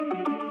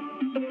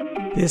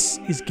This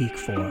is Geek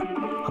 4,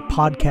 a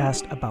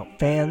podcast about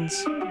fans,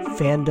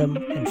 fandom,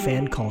 and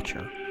fan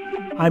culture.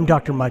 I'm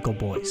Dr. Michael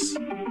Boyce.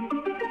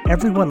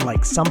 Everyone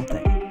likes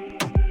something,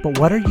 but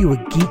what are you a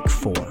geek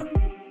for?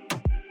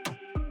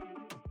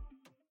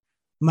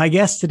 My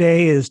guest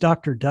today is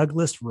Dr.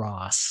 Douglas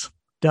Ross.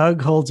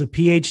 Doug holds a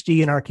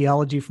PhD in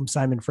archaeology from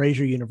Simon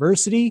Fraser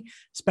University,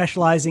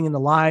 specializing in the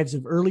lives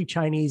of early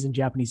Chinese and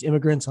Japanese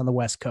immigrants on the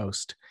West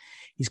Coast.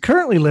 He's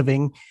currently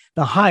living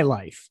the high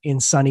life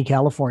in sunny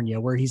California,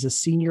 where he's a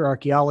senior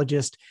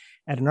archaeologist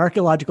at an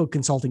archaeological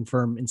consulting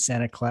firm in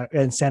Santa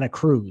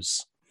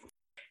Cruz.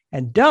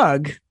 And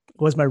Doug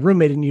was my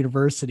roommate in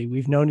university.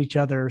 We've known each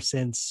other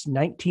since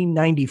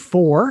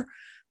 1994,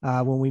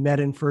 when we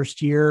met in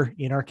first year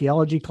in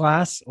archaeology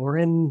class or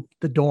in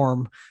the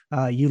dorm.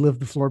 You lived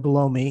the floor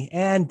below me,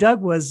 and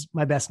Doug was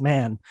my best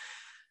man.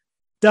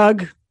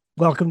 Doug,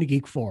 welcome to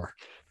Geek 4.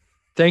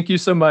 Thank you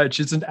so much.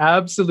 It's an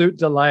absolute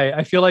delight.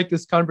 I feel like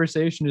this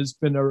conversation has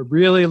been a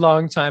really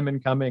long time in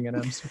coming, and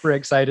I'm super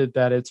excited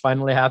that it's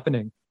finally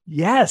happening.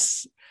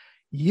 Yes,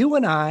 you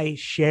and I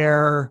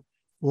share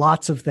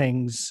lots of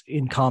things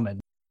in common.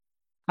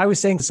 I was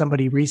saying to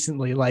somebody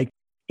recently, like,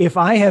 if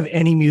I have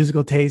any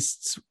musical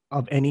tastes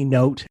of any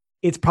note,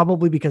 it's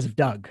probably because of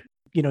Doug.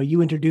 You know,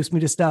 you introduced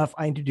me to stuff,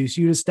 I introduced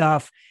you to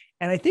stuff,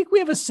 and I think we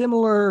have a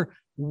similar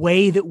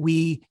way that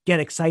we get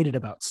excited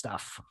about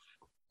stuff.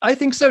 I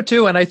think so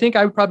too. And I think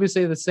I would probably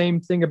say the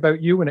same thing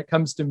about you when it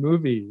comes to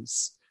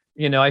movies.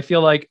 You know, I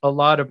feel like a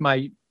lot of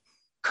my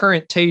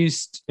current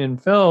taste in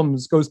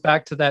films goes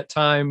back to that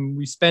time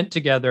we spent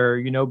together,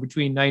 you know,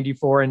 between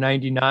 94 and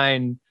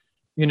 99,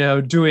 you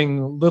know,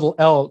 doing little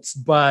else,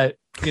 but,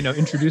 you know,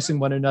 introducing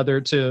one another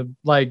to,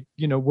 like,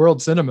 you know,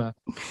 world cinema.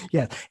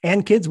 Yeah.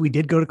 And kids, we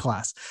did go to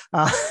class,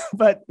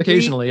 but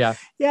occasionally.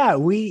 Yeah.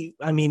 We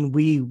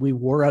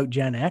wore out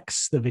Gen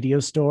X, the video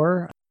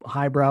store,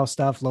 highbrow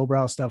stuff,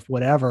 lowbrow stuff,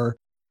 whatever.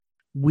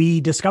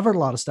 We discovered a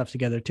lot of stuff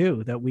together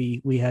too, that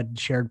we had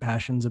shared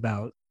passions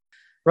about.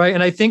 Right.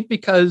 And I think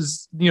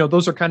because, you know,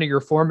 those are kind of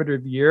your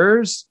formative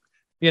years,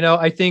 you know,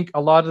 I think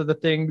a lot of the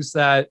things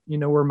that, you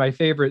know, were my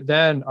favorite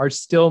then are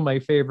still my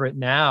favorite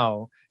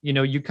now. You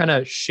know, you kind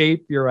of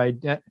shape your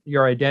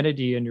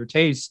identity and your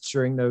tastes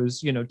during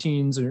those, you know,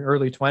 teens and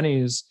early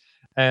 20s,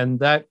 and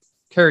that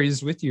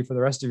carries with you for the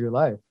rest of your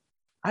life.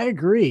 I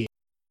agree.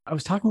 I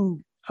was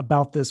talking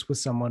about this with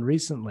someone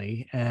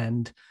recently,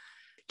 and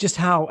just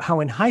how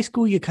in high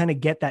school you kind of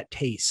get that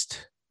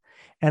taste.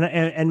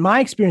 And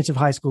my experience of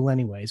high school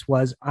anyways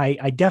was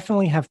I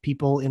definitely have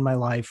people in my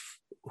life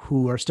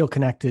who are still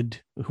connected,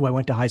 who I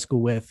went to high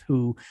school with,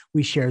 who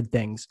we shared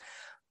things.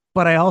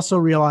 But I also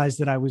realized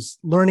that I was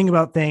learning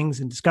about things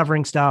and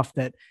discovering stuff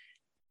that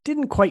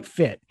didn't quite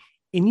fit.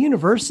 In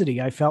university,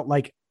 I felt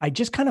like I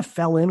just kind of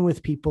fell in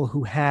with people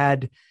who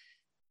had,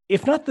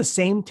 if not the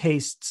same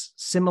tastes,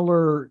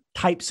 similar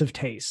types of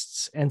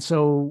tastes. And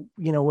so,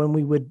 you know, when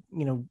we would,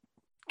 you know,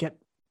 get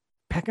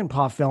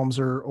Peckinpah films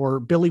or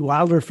Billy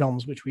Wilder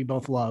films, which we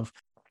both love,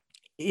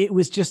 it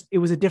was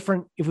a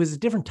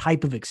different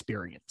type of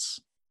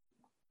experience.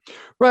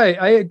 Right.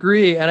 I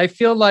agree. And I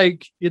feel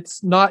like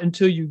it's not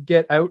until you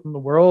get out in the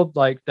world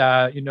like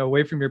that, you know,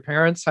 away from your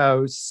parents'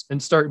 house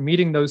and start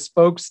meeting those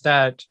folks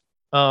that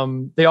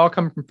they all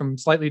come from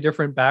slightly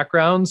different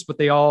backgrounds, but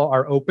they all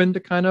are open to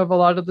kind of a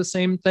lot of the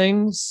same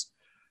things.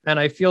 And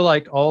I feel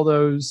like all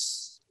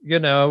those, you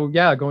know,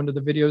 going to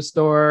the video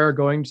store,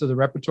 going to the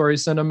repertory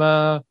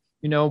cinema,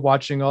 you know,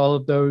 watching all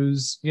of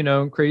those, you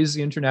know,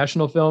 crazy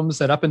international films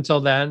that up until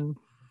then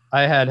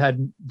I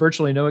had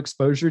virtually no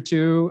exposure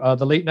to.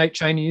 The late night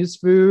Chinese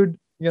food,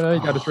 you know, you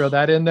got to throw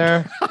that in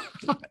there.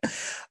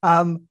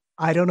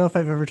 I don't know if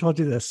I've ever told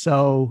you this.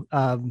 So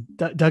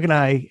Doug and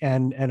I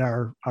and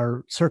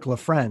our circle of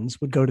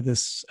friends would go to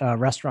this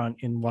restaurant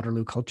in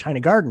Waterloo called China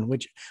Garden,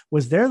 which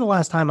was there the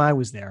last time I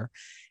was there.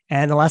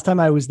 And the last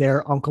time I was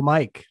there, Uncle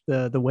Mike,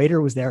 the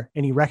waiter, was there,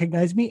 and he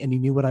recognized me and he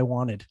knew what I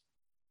wanted.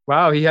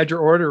 Wow, he had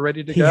your order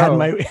ready to go. He had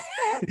my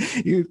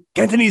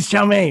Cantonese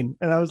chow mein.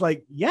 And I was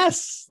like,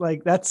 yes,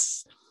 like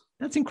that's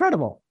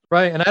incredible.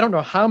 Right. And I don't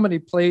know how many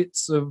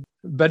plates of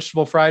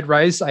vegetable fried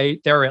rice I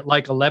ate there at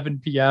like 11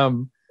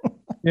 p.m.,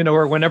 you know,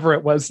 or whenever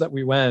it was that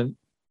we went.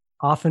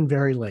 Often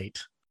very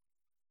late.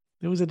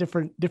 It was a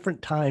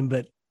different time,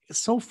 but it's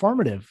so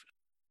formative.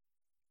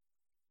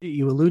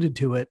 You alluded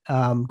to it,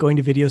 going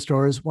to video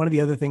stores. One of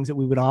the other things that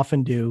we would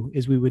often do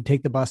is we would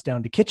take the bus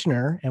down to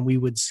Kitchener and we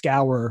would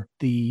scour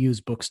the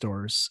used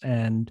bookstores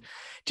and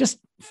just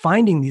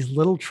finding these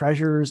little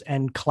treasures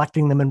and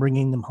collecting them and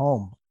bringing them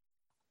home.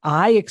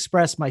 I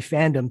express my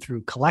fandom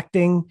through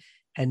collecting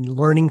and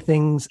learning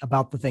things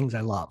about the things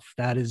I love.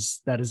 That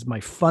is my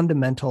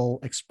fundamental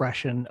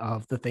expression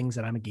of the things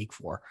that I'm a geek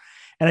for.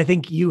 And I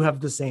think you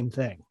have the same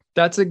thing.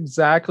 That's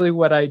exactly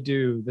what I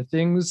do. The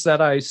things that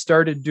I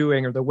started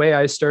doing, or the way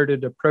I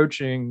started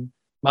approaching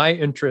my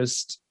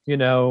interest, you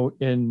know,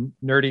 in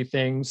nerdy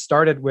things,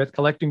 started with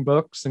collecting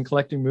books and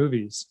collecting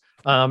movies.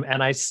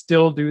 And I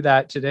still do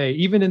that today,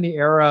 even in the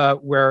era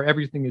where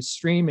everything is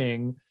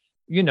streaming.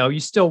 You know,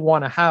 you still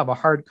want to have a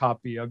hard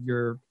copy of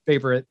your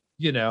favorite,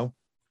 you know,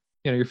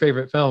 your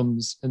favorite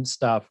films and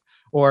stuff,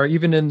 or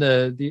even in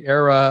the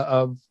era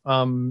of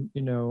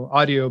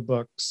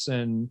audiobooks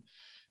and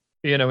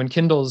and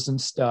Kindles and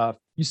stuff,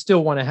 you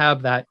still want to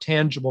have that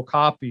tangible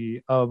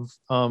copy of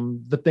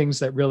the things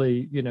that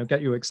really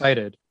get you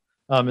excited.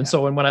 And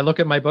so when I look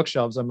at my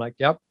bookshelves, I'm like,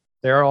 yep,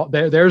 they're all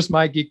there. There's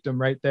my geekdom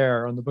right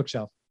there on the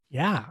bookshelf.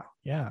 Yeah,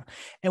 yeah.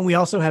 And we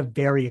also have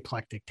very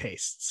eclectic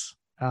tastes,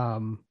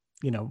 from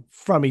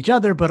each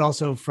other, but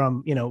also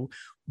from,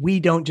 we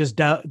don't just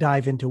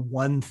dive into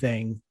one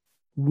thing.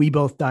 We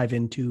both dive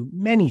into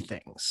many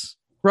things.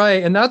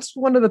 Right. And that's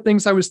one of the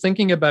things I was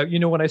thinking about,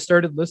 when I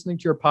started listening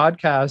to your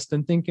podcast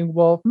and thinking,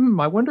 well,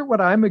 I wonder what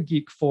I'm a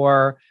geek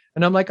for.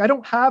 And I'm like, I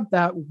don't have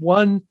that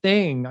one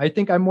thing. I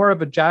think I'm more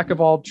of a jack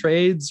of all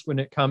trades when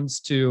it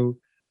comes to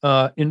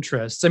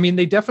interests. I mean,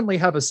 they definitely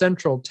have a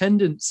central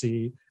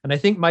tendency. And I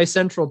think my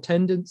central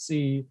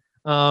tendency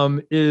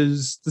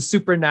is the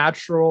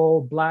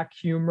supernatural, Black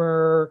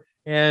humor,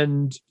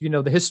 and,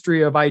 the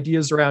history of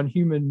ideas around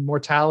human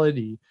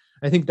mortality.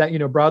 I think that,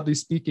 broadly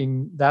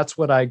speaking, that's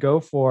what I go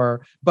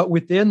for. But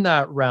within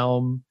that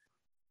realm,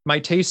 my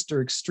tastes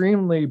are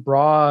extremely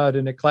broad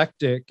and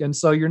eclectic. And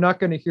so you're not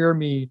going to hear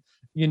me,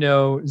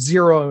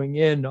 zeroing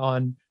in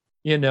on,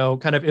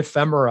 kind of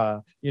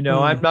ephemera.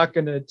 I'm not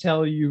going to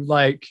tell you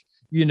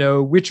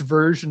which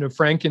version of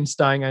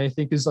Frankenstein I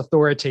think is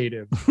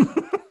authoritative,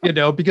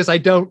 because I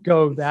don't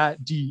go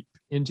that deep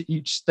into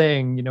each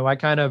thing. I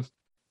kind of,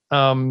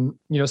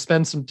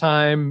 spend some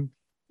time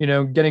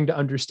getting to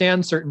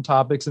understand certain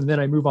topics, and then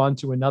I move on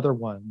to another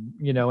one,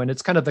 and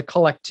it's kind of the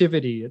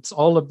collectivity. It's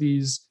all of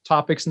these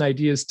topics and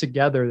ideas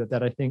together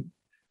that I think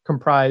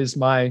comprise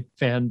my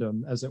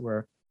fandom, as it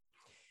were.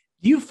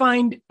 Do you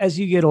find as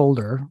you get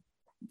older,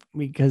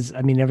 because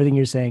I mean, everything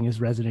you're saying is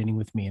resonating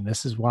with me, and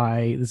this is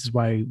why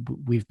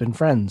we've been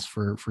friends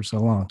for so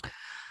long.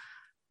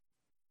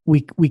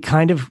 We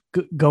kind of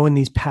go in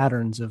these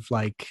patterns of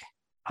like,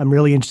 I'm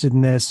really interested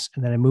in this,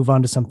 and then I move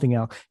on to something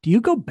else. Do you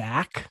go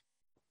back?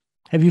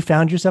 Have you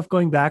found yourself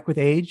going back with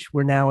age?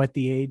 We're now at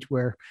the age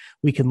where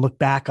we can look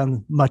back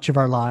on much of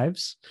our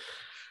lives.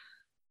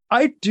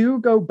 I do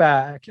go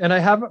back, and I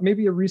have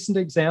maybe a recent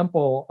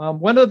example.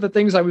 One of the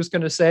things I was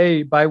going to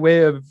say by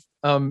way of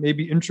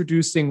maybe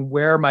introducing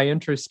where my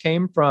interest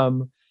came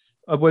from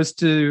was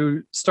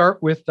to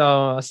start with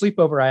a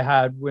sleepover I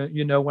had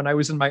when I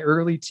was in my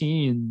early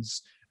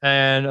teens.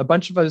 And a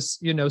bunch of us,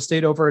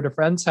 stayed over at a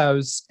friend's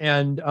house,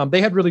 and they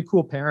had really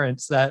cool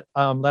parents that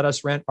let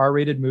us rent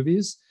R-rated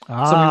movies. So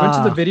we went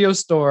to the video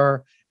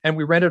store and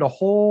we rented a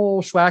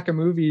whole schwack of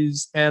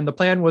movies. And the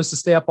plan was to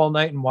stay up all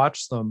night and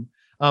watch them.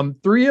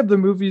 3 of the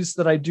movies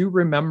that I do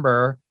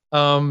remember,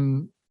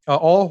 all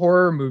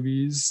horror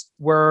movies,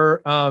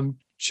 were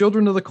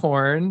Children of the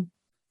Corn,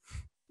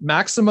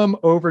 Maximum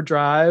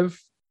Overdrive,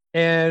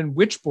 and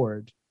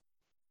Witchboard.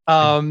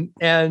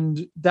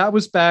 And that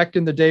was back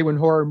in the day when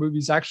horror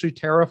movies actually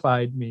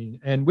terrified me.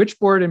 And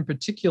Witchboard in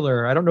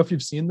particular, I don't know if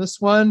you've seen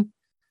this one.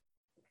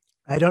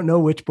 I don't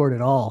know Witchboard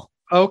at all.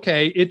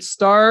 Okay. It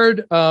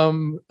starred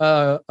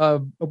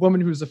a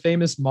woman who's a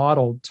famous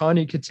model,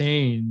 Tawny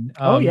Katane.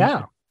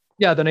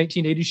 Yeah, the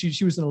 1980s.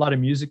 She was in a lot of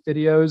music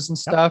videos and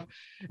stuff.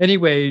 Yep.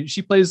 Anyway,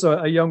 she plays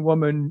a young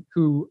woman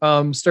who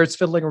starts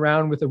fiddling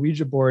around with a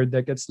Ouija board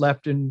that gets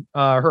left in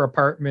her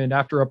apartment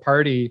after a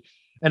party.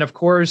 And of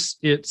course,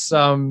 it's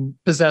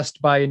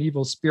possessed by an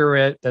evil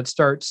spirit that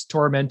starts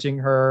tormenting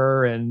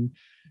her, and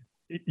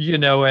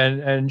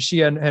and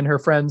she and her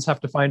friends have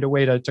to find a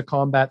way to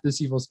combat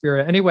this evil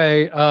spirit.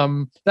 Anyway,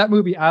 that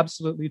movie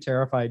absolutely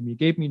terrified me,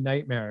 gave me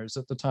nightmares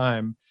at the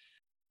time.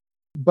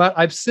 But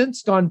I've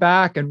since gone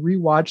back and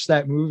rewatched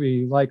that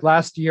movie. Like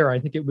last year,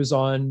 I think it was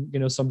on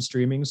some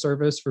streaming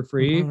service for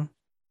free,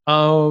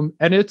 and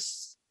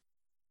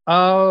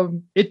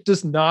it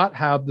does not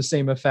have the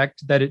same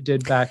effect that it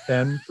did back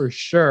then, for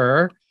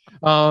sure.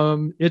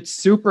 It's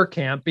super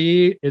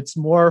campy. It's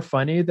more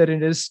funny than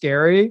it is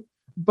scary,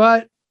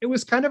 but it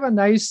was kind of a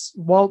nice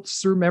waltz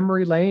through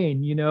memory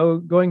lane,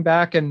 going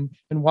back and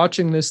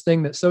watching this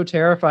thing that so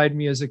terrified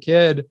me as a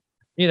kid,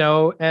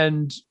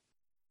 and,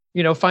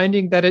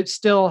 finding that it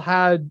still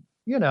had,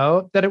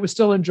 that it was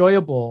still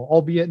enjoyable,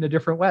 albeit in a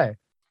different way.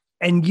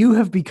 And you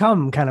have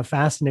become kind of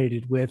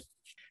fascinated with,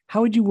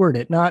 how would you word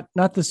it? Not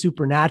the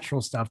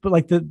supernatural stuff, but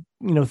like the,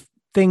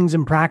 things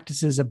and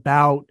practices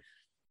about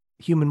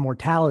human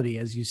mortality,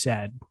 as you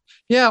said.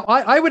 Yeah,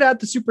 I would add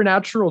the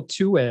supernatural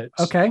to it.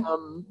 Okay.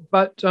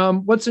 But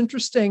what's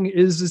interesting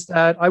is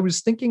that I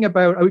was thinking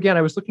about, again,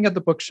 I was looking at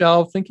the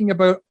bookshelf, thinking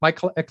about my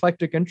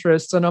eclectic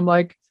interests, and I'm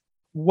like,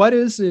 what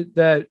is it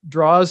that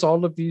draws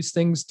all of these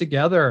things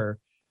together?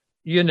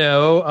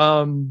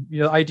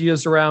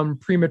 Ideas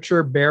around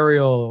premature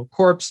burial,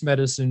 corpse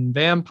medicine,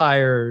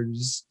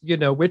 vampires,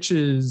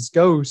 witches,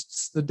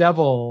 ghosts, the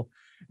devil,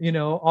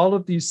 all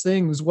of these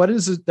things. What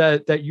is it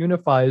that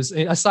unifies,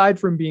 aside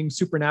from being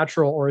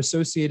supernatural or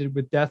associated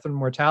with death and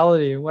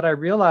mortality? And what I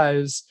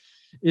realize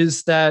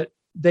is that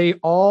they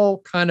all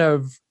kind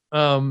of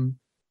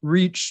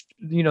reached,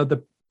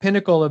 the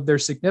pinnacle of their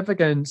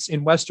significance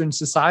in Western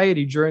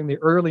society during the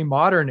early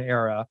modern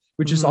era,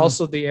 which is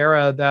also the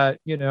era that,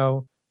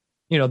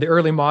 the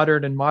early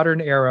modern and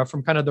modern era,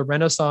 from kind of the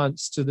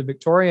Renaissance to the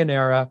Victorian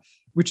era,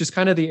 which is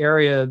kind of the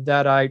area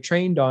that I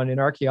trained on in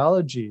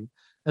archaeology.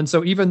 And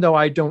so even though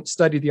I don't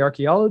study the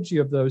archaeology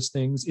of those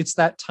things, it's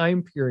that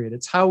time period.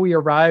 It's how we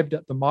arrived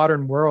at the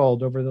modern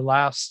world over the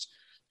last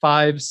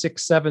 5,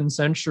 6, 7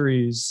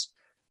 centuries,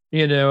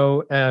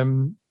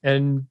 and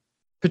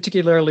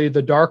particularly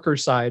the darker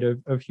side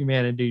of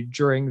humanity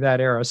during that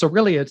era. So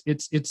really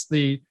it's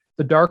the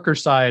darker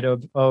side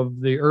of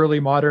the early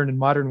modern and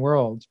modern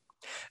world.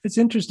 It's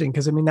interesting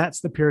because, I mean,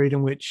 that's the period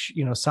in which,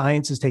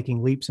 science is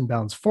taking leaps and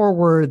bounds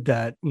forward,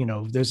 that,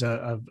 there's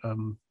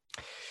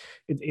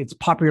it's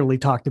popularly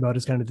talked about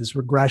as kind of this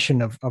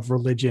regression of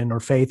religion or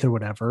faith or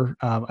whatever.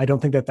 I don't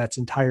think that that's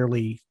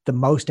entirely the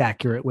most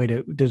accurate way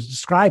to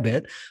describe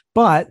it,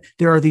 but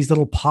there are these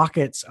little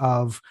pockets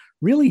of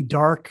really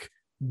dark,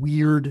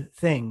 weird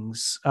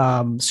things,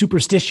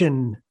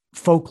 superstition,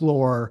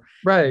 folklore,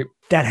 right,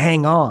 that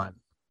hang on.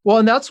 Well,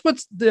 and that's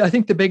I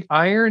think the big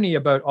irony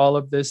about all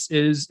of this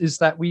is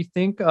that we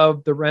think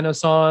of the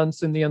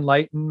Renaissance and the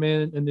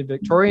Enlightenment and the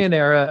Victorian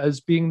era as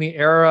being the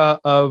era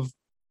of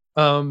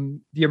the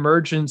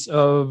emergence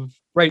of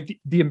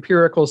the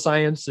empirical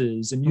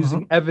sciences and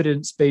using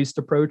evidence-based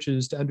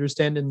approaches to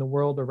understanding the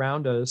world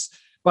around us.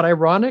 But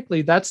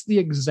ironically, that's the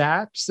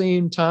exact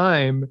same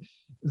time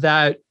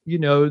that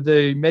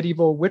the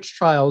medieval witch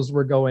trials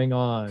were going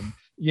on.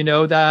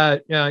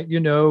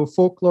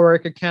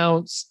 Folkloric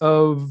accounts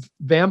of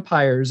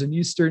vampires in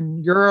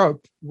Eastern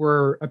Europe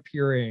were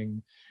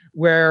appearing,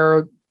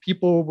 where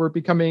people were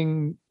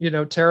becoming,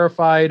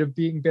 terrified of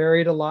being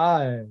buried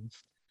alive.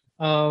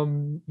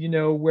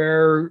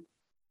 Where,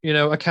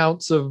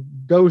 accounts of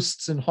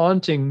ghosts and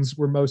hauntings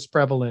were most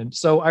prevalent.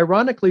 So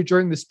ironically,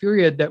 during this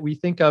period that we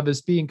think of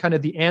as being kind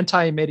of the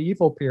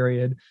anti-medieval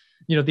period,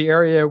 the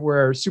area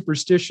where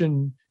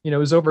superstition,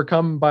 is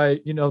overcome by,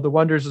 the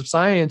wonders of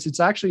science, it's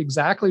actually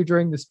exactly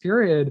during this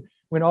period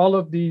when all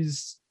of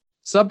these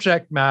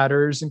subject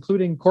matters,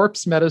 including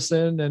corpse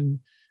medicine and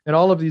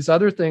all of these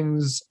other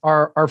things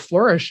are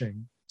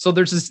flourishing. So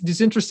there's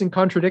these interesting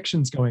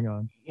contradictions going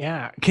on.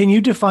 Yeah. Can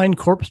you define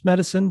corpse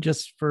medicine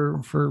just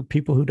for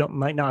people who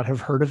might not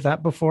have heard of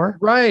that before?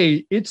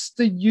 Right. It's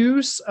the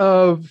use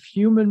of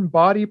human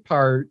body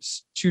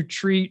parts to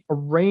treat a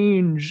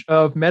range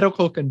of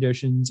medical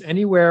conditions,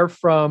 anywhere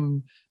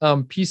from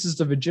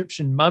pieces of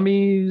Egyptian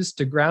mummies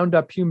to ground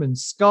up human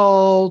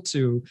skull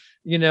to,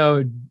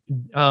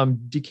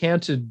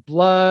 decanted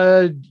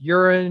blood,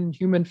 urine,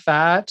 human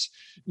fat.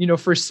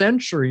 For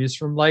centuries,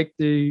 from like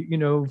the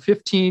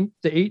 15th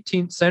to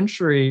 18th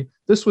century,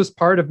 this was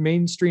part of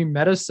mainstream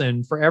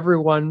medicine for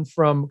everyone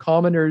from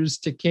commoners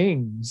to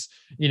kings.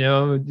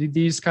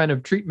 These kind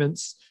of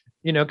treatments,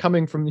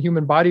 coming from the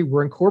human body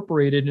were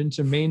incorporated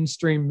into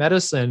mainstream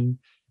medicine,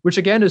 which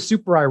again is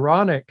super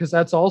ironic because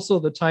that's also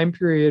the time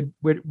period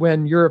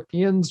when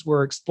Europeans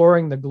were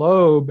exploring the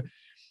globe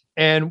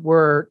and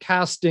were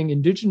casting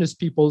indigenous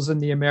peoples in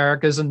the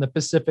Americas and the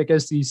Pacific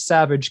as these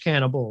savage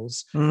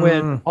cannibals,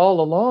 when all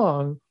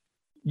along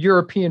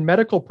European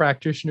medical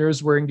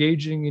practitioners were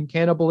engaging in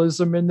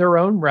cannibalism in their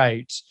own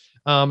right.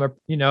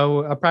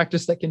 A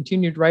practice that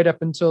continued right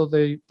up until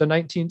the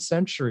 19th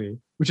century,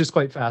 which is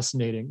quite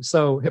fascinating.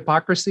 So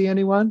hypocrisy,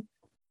 anyone?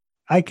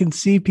 I can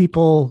see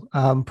people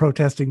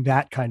protesting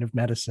that kind of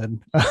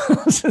medicine.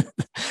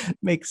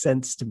 Makes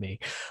sense to me.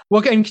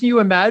 Well, and can you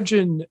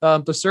imagine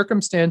the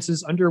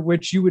circumstances under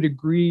which you would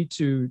agree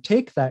to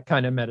take that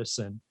kind of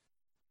medicine?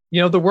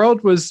 The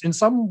world was in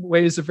some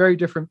ways a very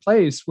different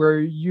place where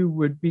you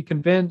would be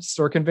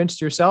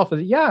convinced yourself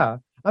that, yeah,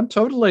 I'm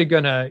totally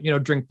gonna,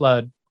 drink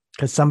blood.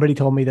 Because somebody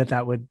told me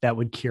that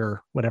would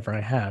cure whatever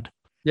I had.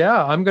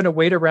 Yeah, I'm going to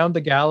wait around the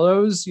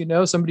gallows.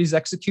 Somebody's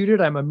executed.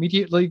 I'm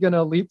immediately going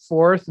to leap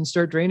forth and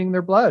start draining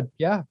their blood.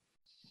 Yeah.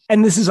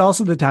 And this is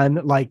also the time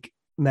that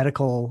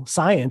medical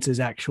science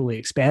is actually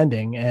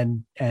expanding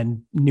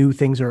and new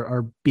things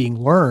are being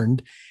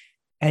learned.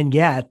 And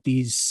yet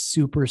these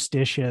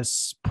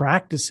superstitious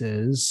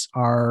practices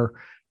are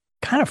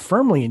kind of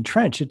firmly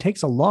entrenched. It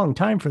takes a long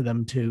time for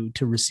them to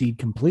recede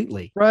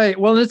completely. Right.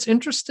 Well, it's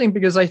interesting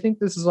because I think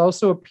this is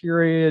also a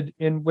period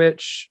in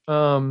which,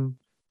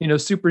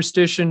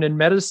 superstition and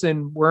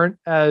medicine weren't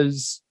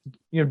as,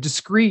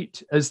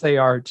 discreet as they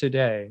are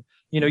today.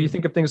 You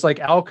think of things like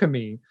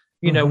alchemy,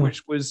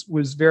 which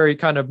was very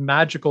kind of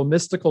magical,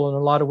 mystical in a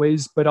lot of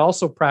ways, but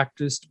also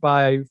practiced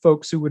by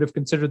folks who would have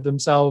considered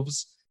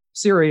themselves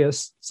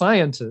serious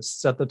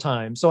scientists at the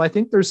time. So I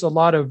think there's a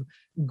lot of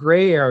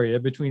gray area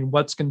between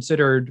what's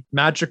considered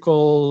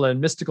magical and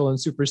mystical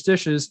and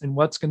superstitious and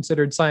what's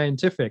considered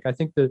scientific. I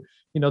think that,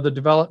 the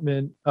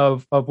development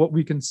of what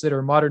we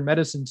consider modern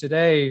medicine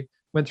today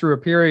went through a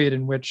period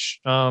in which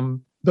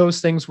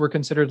those things were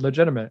considered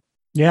legitimate.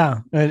 Yeah.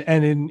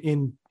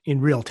 And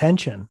in real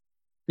tension.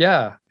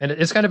 Yeah. And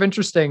it's kind of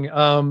interesting.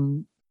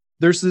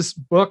 There's this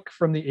book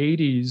from the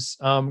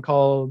 80s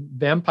called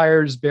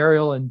Vampires,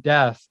 Burial, and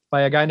Death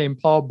by a guy named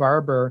Paul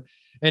Barber.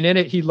 And in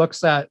it, he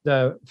looks at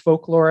the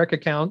folkloric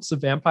accounts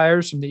of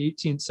vampires from the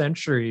 18th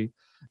century,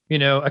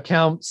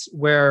 accounts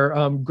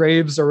where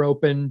graves are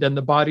opened and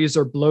the bodies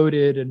are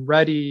bloated and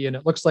ruddy, and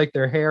it looks like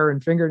their hair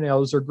and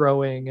fingernails are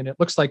growing, and it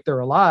looks like they're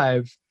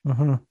alive,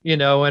 and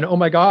oh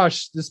my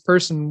gosh, this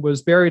person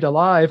was buried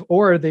alive,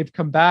 or they've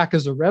come back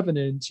as a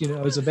revenant,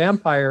 as a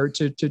vampire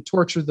to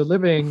torture the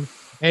living,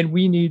 and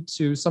we need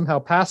to somehow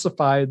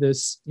pacify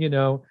this,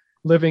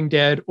 living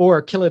dead,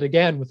 or kill it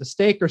again with a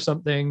stake or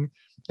something.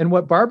 And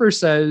what Barber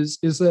says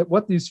is that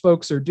what these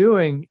folks are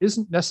doing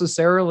isn't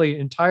necessarily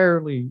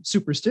entirely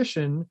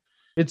superstition.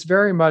 It's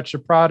very much a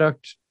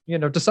product,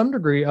 to some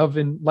degree, of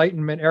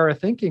Enlightenment era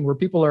thinking, where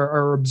people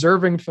are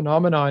observing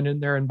phenomenon in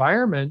their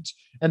environment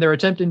and they're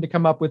attempting to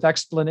come up with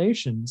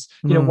explanations.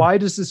 Why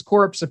does this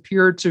corpse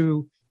appear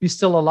to be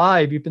still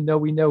alive even though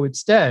we know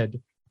it's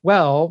dead?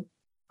 Well,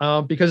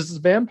 because it's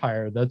a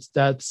vampire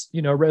that's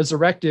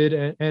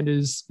resurrected and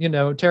is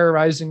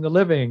terrorizing the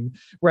living.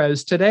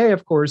 Whereas today,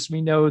 of course,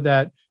 we know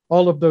that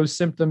all of those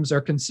symptoms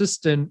are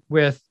consistent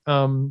with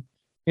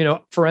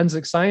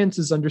forensic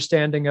science's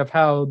understanding of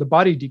how the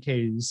body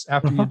decays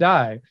after you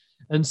die.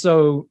 And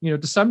so,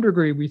 to some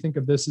degree, we think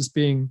of this as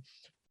being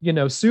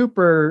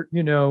super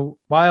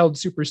wild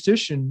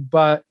superstition,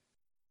 but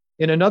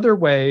in another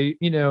way,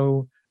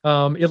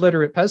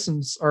 illiterate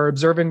peasants are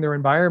observing their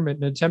environment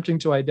and attempting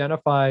to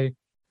identify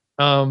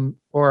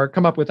or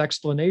come up with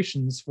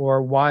explanations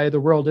for why the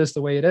world is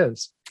the way it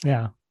is.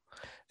 Yeah.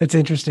 It's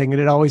interesting.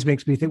 And it always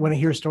makes me think, when I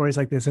hear stories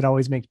like this, it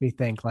always makes me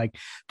think, like,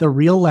 the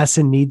real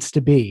lesson needs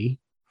to be,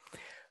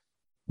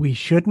 we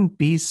shouldn't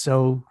be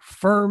so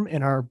firm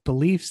in our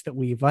beliefs that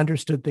we've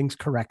understood things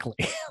correctly.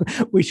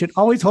 We should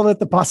always hold out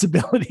the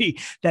possibility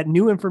that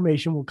new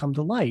information will come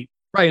to light.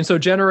 Right. And so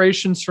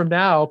generations from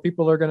now,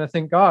 people are going to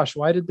think, gosh,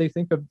 why did they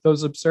think of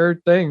those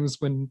absurd things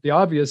when the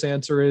obvious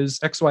answer is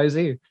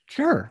XYZ?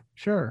 Sure.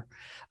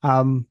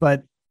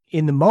 But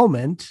in the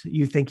moment,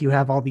 you think you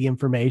have all the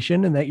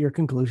information and that your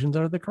conclusions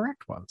are the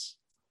correct ones.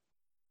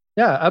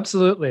 Yeah,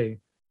 absolutely.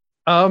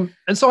 And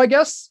so I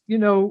guess,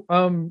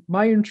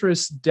 my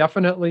interests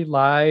definitely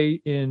lie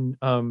in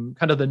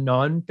kind of the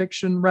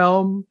nonfiction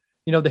realm,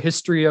 the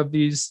history of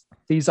these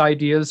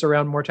ideas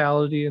around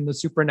mortality and the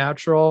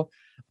supernatural.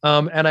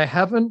 And I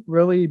haven't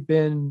really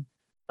been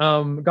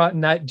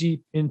gotten that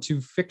deep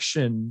into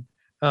fiction,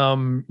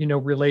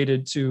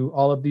 related to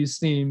all of these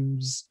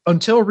themes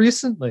until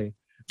recently,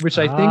 which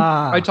I think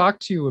I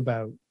talked to you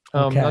about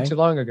not too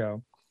long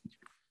ago.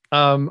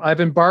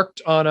 I've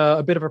embarked on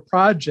a bit of a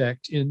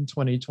project in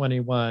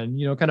 2021,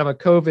 kind of a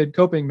COVID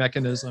coping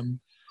mechanism.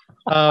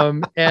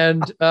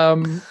 And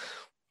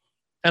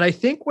I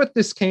think what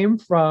this came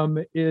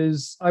from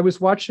is I was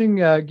watching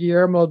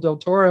Guillermo del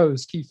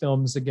Toro's key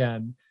films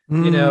again.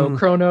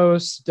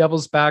 Kronos,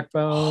 Devil's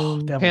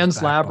Backbone,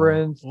 Pan's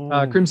Labyrinth,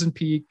 Crimson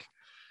Peak.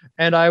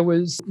 And I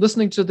was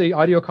listening to the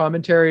audio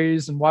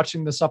commentaries and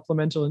watching the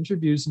supplemental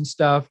interviews and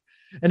stuff.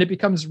 And it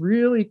becomes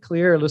really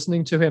clear,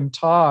 listening to him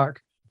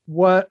talk,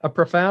 what a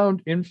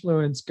profound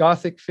influence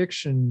Gothic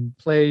fiction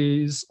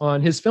plays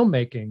on his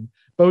filmmaking,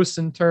 both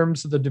in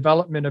terms of the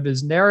development of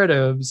his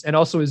narratives and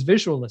also his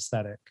visual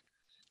aesthetic.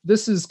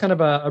 This is kind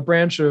of a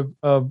branch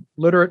of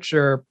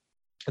literature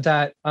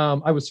that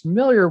I was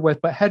familiar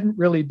with, but hadn't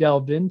really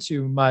delved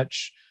into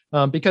much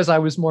because I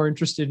was more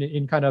interested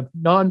in kind of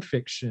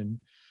nonfiction.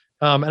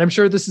 And I'm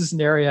sure this is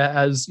an area,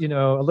 as a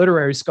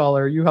literary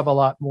scholar, you have a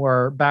lot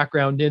more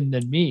background in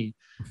than me.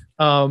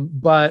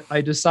 But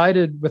I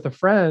decided with a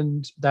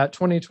friend that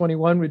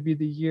 2021 would be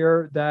the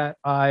year that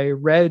I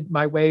read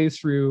my way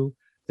through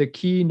the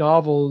key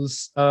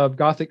novels of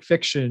Gothic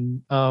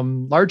fiction,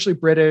 largely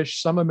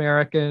British, some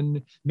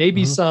American,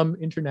 maybe some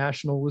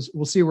international.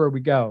 We'll see where we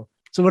go.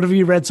 So what have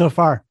you read so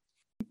far?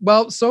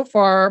 Well, so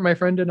far, my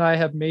friend and I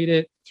have made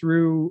it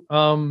through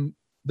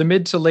the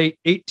mid to late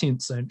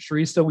 18th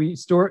century. So we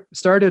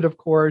started, of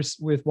course,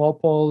 with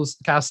Walpole's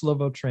Castle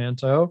of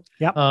Otranto,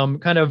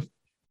 kind of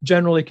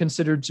generally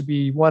considered to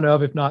be one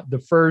of, if not the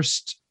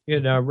first,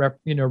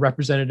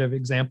 representative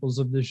examples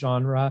of the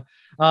genre.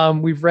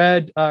 We've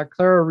read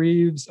Clara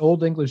Reeves'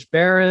 Old English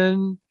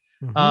Baron,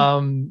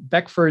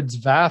 Beckford's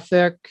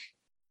Vathek,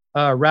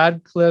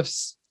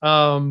 Radcliffe's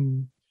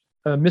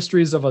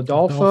Mysteries of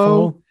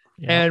Udolpho.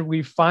 Yeah. And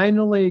we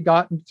finally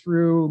gotten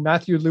through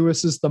Matthew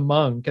Lewis's The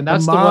Monk. And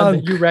that's the one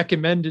that you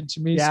recommended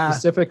to me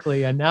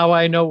specifically. And now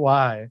I know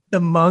why. The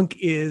Monk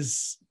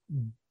is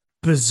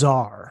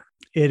bizarre.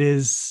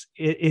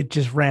 It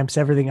just ramps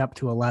everything up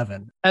to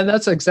 11. And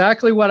that's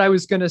exactly what I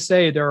was going to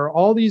say. There are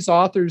all these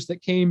authors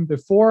that came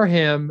before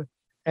him,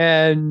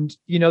 and,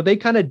 they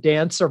kind of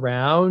dance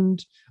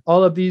around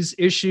all of these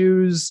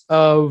issues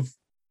of,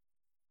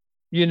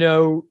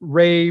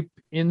 rape,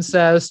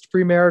 incest,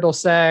 premarital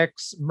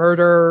sex,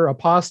 murder,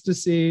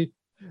 apostasy.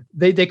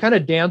 They kind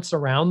of dance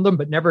around them,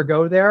 but never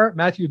go there.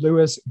 Matthew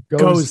Lewis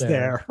goes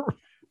there.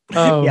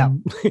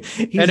 And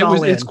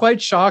it's quite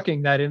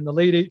shocking that in the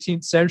late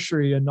 18th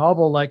century, a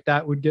novel like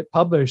that would get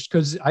published,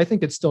 because I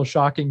think it's still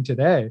shocking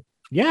today.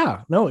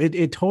 Yeah, no,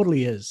 it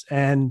totally is.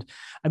 And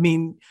I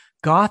mean,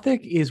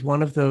 Gothic is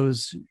one of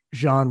those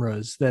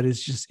genres that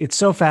is just, it's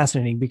so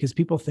fascinating because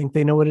people think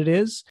they know what it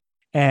is.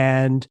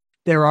 And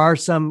there are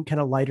some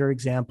kind of lighter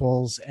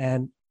examples.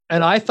 And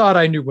I thought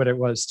I knew what it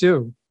was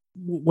too.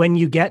 When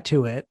you get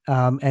to it,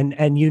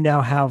 and you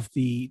now have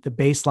the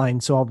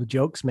baseline, so all the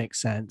jokes make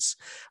sense.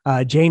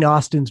 Jane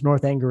Austen's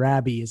Northanger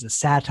Abbey is a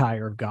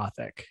satire of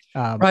Gothic,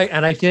 right?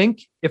 And I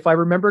think, if I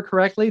remember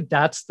correctly,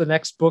 that's the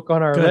next book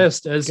on our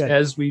list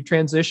as we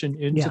transition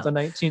into the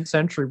 19th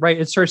century. Right?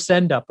 It's her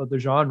send up of the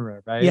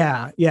genre, right?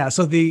 Yeah.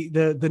 So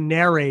the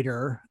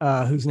narrator,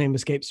 whose name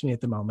escapes me at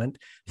the moment,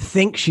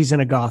 thinks she's in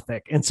a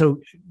Gothic, and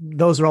so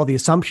those are all the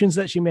assumptions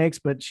that she makes,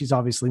 but she's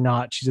obviously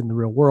not. She's in the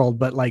real world,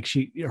 but like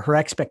her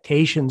expectations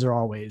are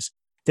always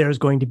there's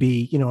going to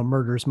be, a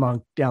murderous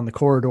monk down the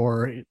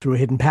corridor through a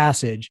hidden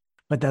passage,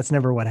 but that's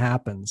never what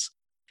happens.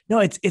 No,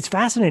 it's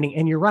fascinating,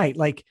 and you're right.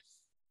 Like,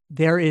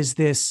 there is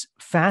this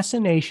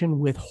fascination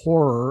with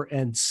horror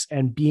and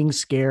being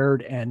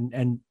scared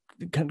and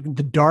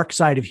the dark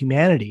side of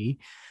humanity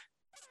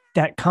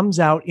that comes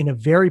out in a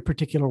very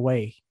particular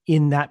way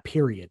in that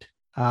period.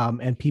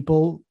 And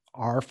people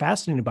are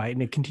fascinated by it,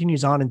 and it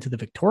continues on into the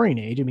Victorian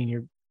age. I mean,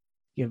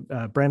 you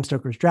have Bram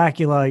Stoker's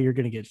Dracula, you're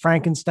going to get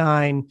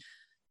Frankenstein,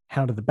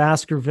 Hound of the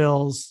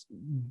Baskervilles.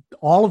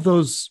 All of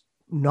those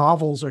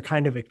novels are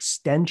kind of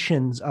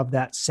extensions of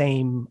that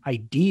same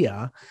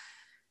idea.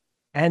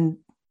 And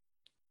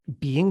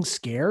being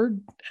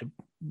scared,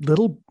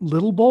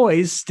 little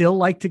boys still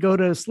like to go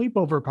to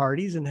sleepover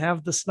parties and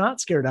have the snot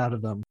scared out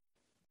of them.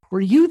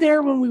 Were you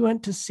there when we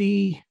went to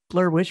see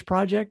Blair Witch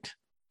Project?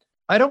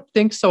 I don't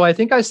think so. I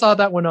think I saw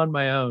that one on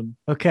my own.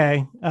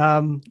 Okay.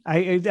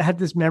 I had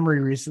this memory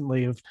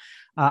recently of,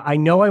 I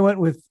know I went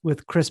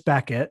with Chris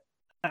Beckett.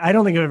 I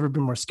don't think I've ever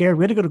been more scared.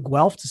 We had to go to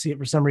Guelph to see it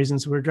for some reason.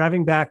 So we were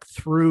driving back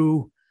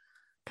through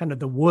kind of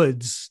the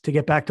woods to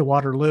get back to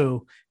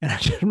Waterloo. And I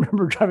just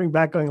remember driving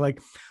back going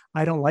like,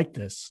 I don't like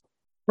this.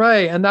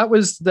 Right. And that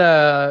was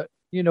an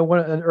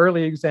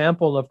early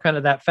example of kind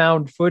of that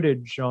found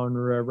footage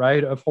genre,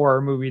 right, of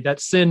horror movie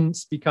that's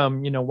since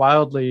become,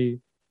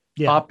 wildly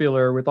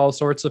popular with all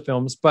sorts of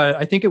films. But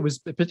I think it was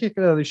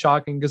particularly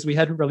shocking because we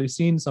hadn't really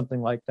seen something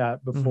like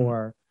that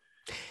before,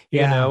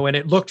 and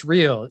it looked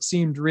real. It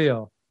seemed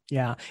real.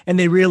 Yeah. And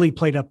they really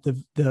played up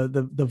the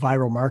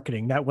viral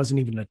marketing. That wasn't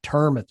even a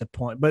term at the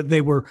point, but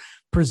they were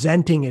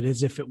presenting it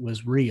as if it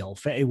was real.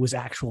 It was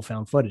actual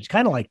found footage,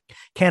 kind of like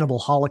Cannibal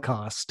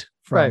Holocaust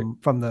from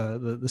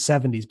the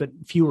 70s, but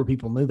fewer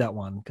people knew that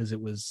one because it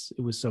was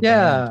so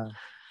bad.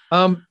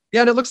 And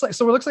it looks like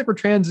we're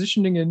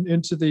transitioning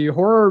into the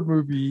horror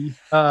movie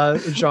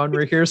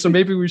genre here. So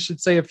maybe we should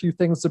say a few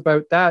things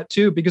about that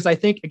too, because I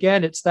think,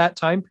 again, it's that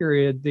time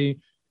period, the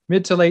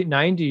mid to late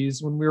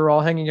 90s, when we were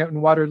all hanging out in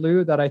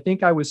Waterloo, that I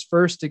think I was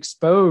first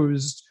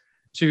exposed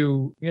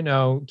to,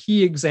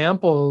 key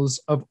examples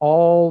of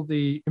all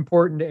the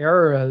important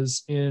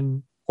eras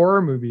in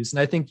horror movies. And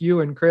I think you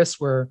and Chris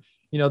were,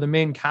 the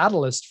main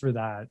catalyst for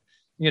that,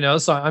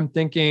 so I'm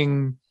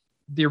thinking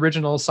the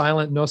original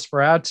silent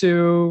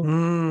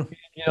Nosferatu,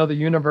 the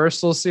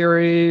Universal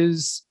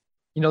series,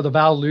 the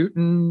Val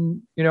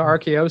Lewton,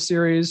 RKO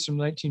series from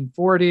the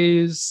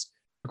 1940s,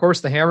 of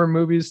course, the Hammer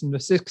movies from the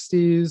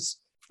 60s.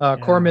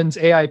 Corman's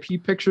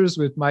AIP pictures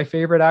with my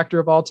favorite actor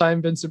of all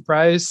time, Vincent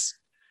Price,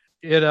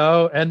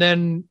 and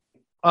then,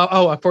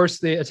 of course,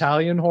 the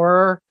Italian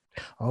horror.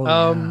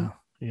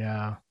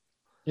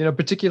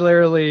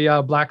 Particularly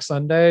Black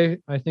Sunday.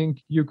 I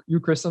think you,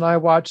 Chris, and I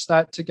watched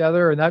that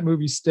together, and that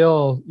movie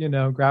still,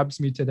 grabs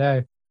me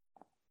today.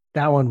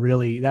 That one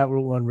really, and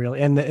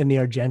the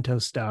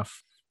Argento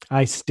stuff.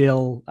 I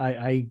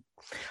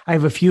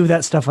have a few of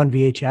that stuff on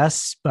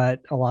VHS, but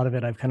a lot of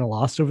it I've kind of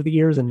lost over the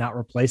years and not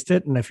replaced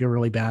it. And I feel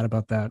really bad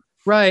about that.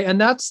 Right. And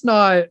that's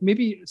not,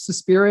 maybe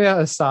Suspiria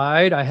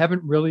aside, I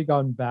haven't really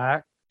gone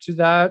back to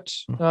that,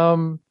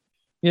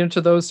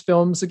 to those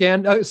films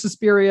again.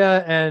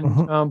 Suspiria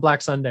and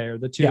Black Sunday are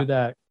the two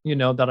that,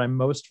 that I'm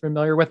most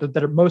familiar with,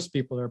 that most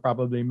people are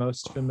probably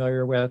most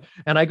familiar with.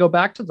 And I go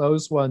back to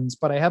those ones,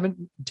 but I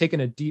haven't taken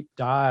a deep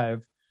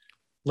dive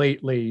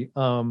lately,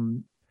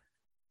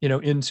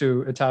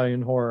 into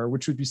Italian horror,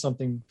 which would be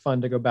something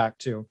fun to go back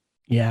to.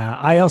 Yeah.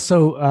 I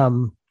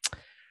also,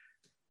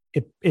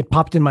 it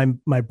popped in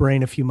my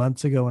brain a few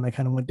months ago and I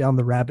kind of went down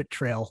the rabbit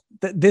trail.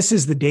 This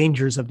is the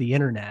dangers of the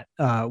internet,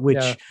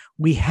 which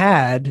we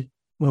had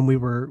when we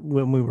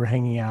were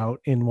hanging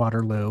out in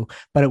Waterloo,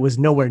 but it was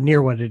nowhere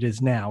near what it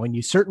is now. And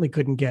you certainly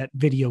couldn't get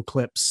video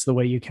clips the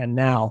way you can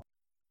now.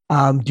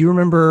 Do you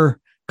remember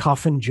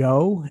Coffin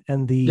Joe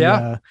and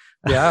the,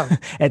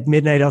 At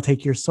Midnight, I'll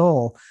Take Your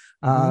Soul?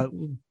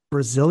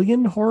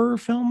 Brazilian horror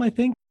film, I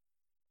think.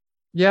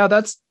 Yeah,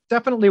 that's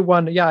definitely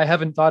one. Yeah, I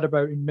haven't thought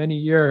about in many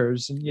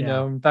years. And,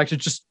 in fact,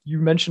 it's just you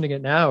mentioning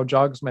it now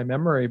jogs my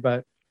memory.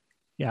 But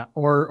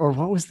or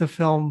what was the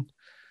film?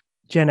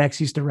 Gen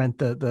X used to rent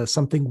the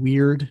Something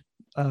Weird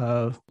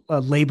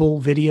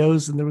label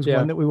videos. And there was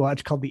one that we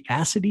watched called The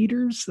Acid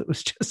Eaters. That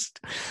was just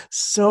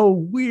so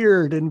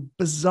weird and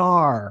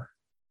bizarre.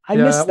 I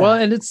miss that. Well,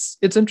 and it's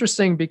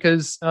interesting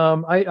because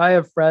I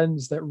have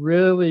friends that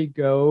really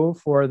go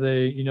for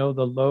the,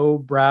 the low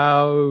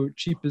brow,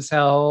 cheap as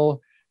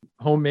hell,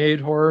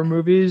 homemade horror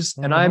movies,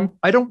 and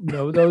I don't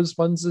know those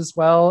ones as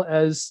well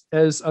as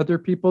other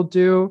people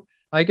do.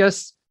 I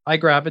guess I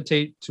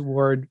gravitate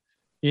toward,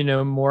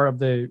 more of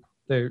the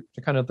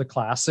kind of the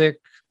classic,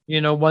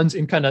 ones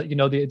in kind of,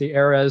 the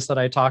eras that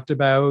I talked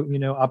about,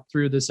 up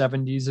through the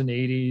 70s and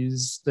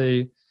 80s,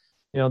 the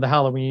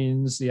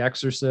Halloweens, the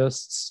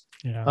Exorcists.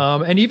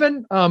 Yeah. And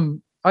even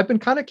I've been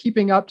kind of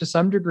keeping up to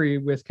some degree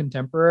with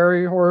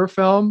contemporary horror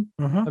film,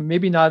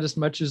 maybe not as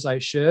much as I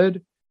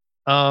should.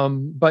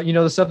 But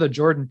the stuff that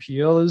Jordan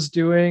Peele is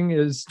doing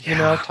is,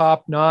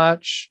 top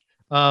notch.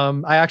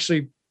 I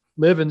actually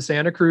live in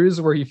Santa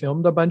Cruz where he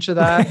filmed a bunch of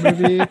that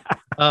movie.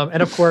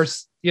 And of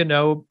course,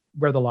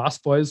 where The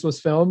Lost Boys was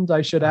filmed,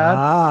 I should add.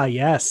 Ah,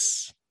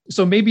 yes.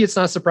 So maybe it's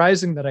not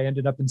surprising that I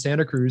ended up in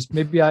Santa Cruz.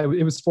 Maybe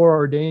it was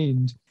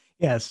foreordained.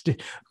 Yes.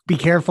 Be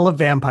careful of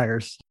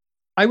vampires.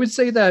 I would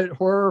say that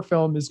horror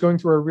film is going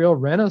through a real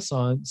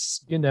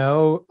renaissance,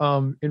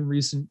 in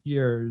recent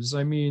years.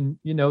 I mean,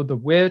 The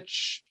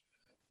Witch,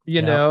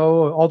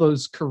 all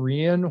those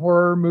Korean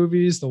horror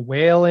movies, The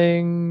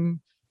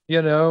Wailing,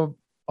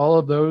 all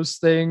of those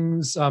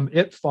things.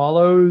 It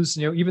Follows,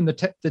 even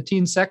the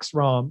teen sex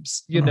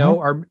romps,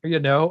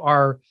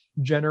 are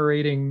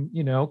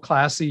generating,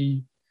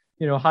 classy,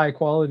 high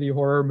quality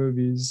horror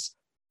movies.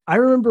 I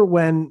remember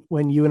when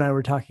you and I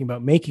were talking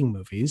about making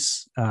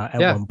movies at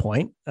one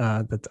point.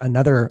 That's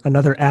another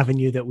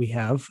avenue that we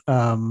have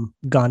gone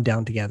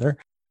down together.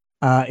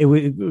 It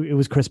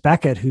was Chris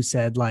Beckett who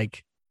said,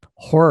 like,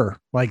 horror,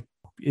 like,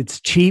 it's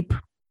cheap.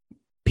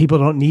 People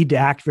don't need to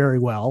act very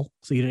well,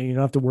 so you don't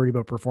have to worry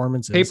about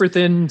performances. Paper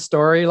thin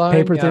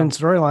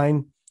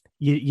storyline.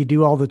 You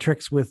do all the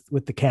tricks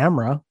with the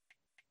camera.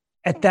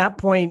 At that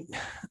point,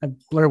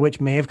 Blair Witch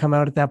may have come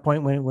out at that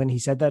point when he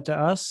said that to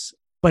us.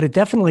 But it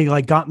definitely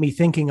got me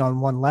thinking on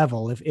one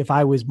level. If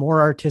I was more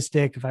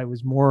artistic, if I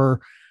was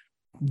more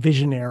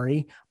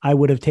visionary, I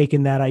would have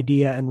taken that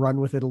idea and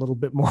run with it a little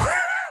bit more.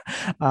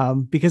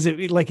 Because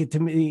to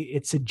me,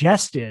 it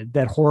suggested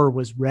that horror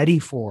was ready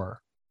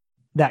for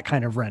that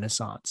kind of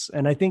renaissance.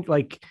 And I think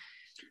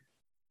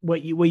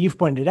what you've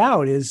pointed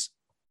out is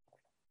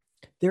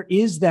there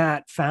is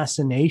that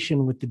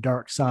fascination with the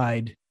dark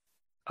side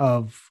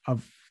of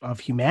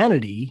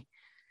humanity.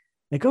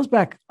 It goes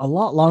back a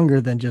lot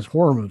longer than just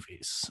horror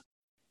movies.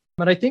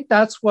 But I think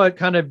that's what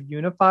kind of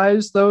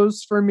unifies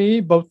those for me,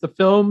 both the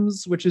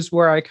films, which is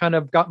where I kind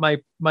of got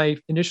my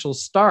initial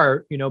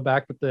start,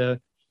 back with the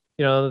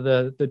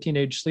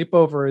teenage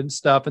sleepover and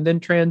stuff, and then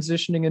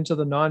transitioning into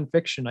the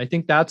nonfiction. I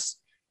think that's,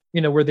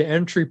 where the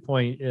entry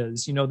point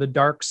is, the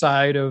dark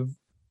side of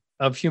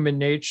human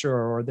nature,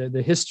 or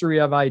the history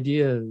of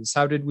ideas.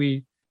 How did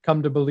we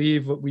come to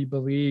believe what we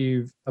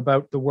believe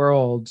about the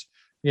world?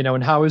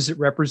 And how is it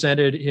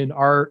represented in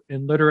art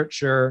and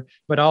literature,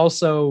 but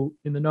also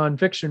in the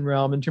nonfiction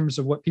realm in terms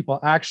of what people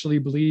actually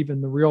believe in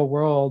the real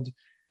world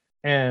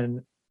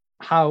and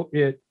how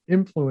it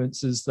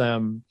influences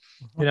them.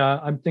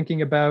 I'm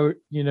thinking about,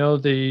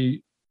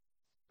 the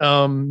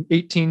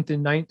 18th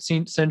and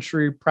 19th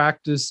century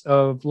practice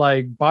of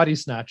body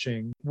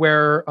snatching,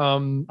 where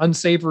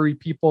unsavory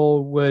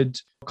people would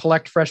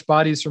collect fresh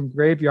bodies from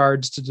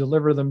graveyards to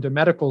deliver them to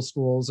medical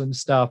schools and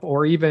stuff,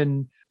 or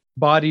even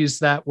bodies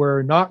that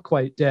were not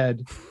quite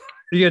dead,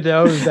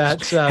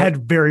 that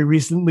had very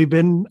recently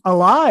been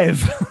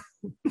alive.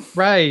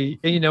 Right.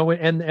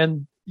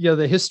 And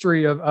the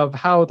history of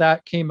how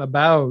that came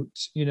about,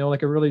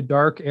 a really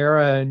dark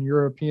era in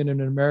European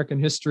and American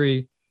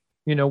history.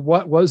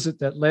 What was it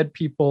that led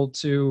people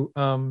to,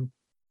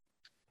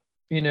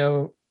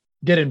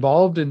 get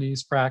involved in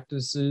these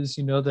practices?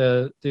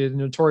 The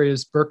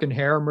notorious Burke and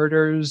Hare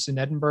murders in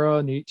Edinburgh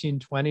in the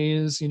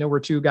 1820s, where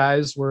two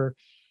guys were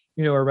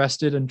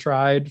arrested and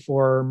tried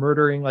for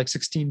murdering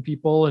 16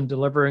 people and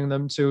delivering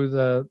them to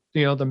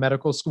the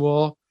medical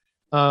school,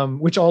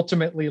 which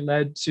ultimately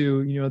led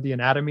to, the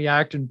Anatomy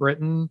Act in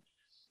Britain,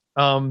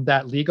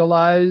 that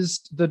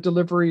legalized the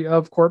delivery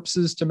of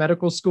corpses to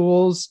medical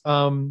schools,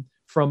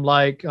 from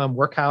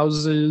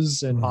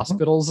workhouses and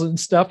hospitals and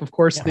stuff. Of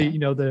course,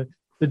 the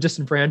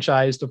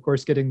disenfranchised, of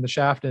course, getting the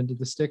shaft end of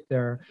the stick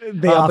there.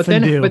 They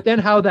often do. But then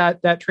how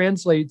that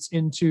translates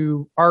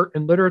into art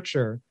and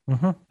literature.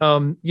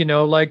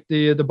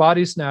 The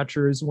Body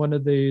Snatcher is one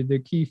of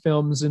the key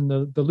films in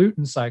the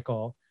Luton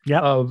cycle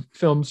of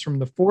films from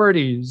the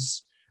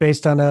 40s.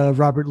 Based on a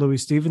Robert Louis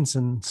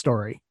Stevenson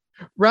story.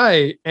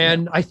 Right.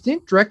 And I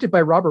think directed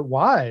by Robert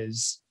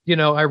Wise,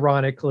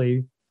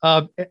 ironically.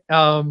 I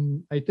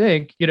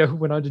think, who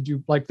went on to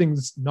do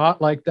things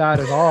not like that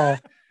at all.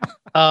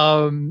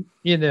 And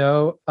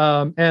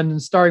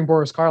starring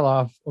Boris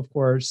Karloff, of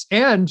course,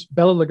 and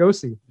Bela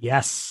Lugosi.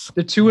 Yes.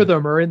 The two of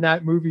them are in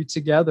that movie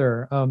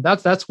together.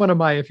 That's one of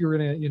my, if you were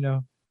going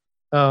to,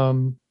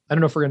 I don't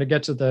know if we're going to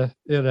get to the,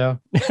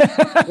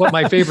 what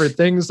my favorite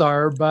things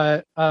are,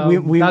 but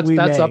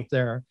that's up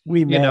there.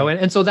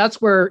 And so that's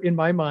where, in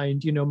my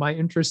mind, my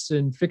interest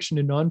in fiction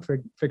and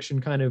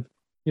nonfiction kind of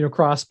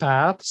cross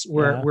paths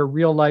where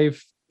real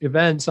life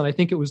events. And I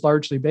think it was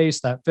largely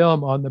based, that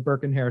film, on the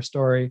Burke and Hare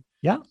story.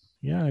 Yeah.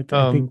 I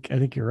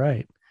think you're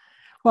right.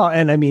 Well,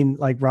 and I mean,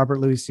 like Robert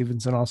Louis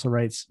Stevenson also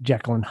writes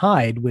Jekyll and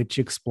Hyde, which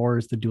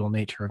explores the dual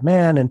nature of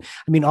man. And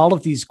I mean, all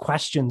of these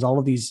questions, all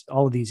of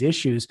these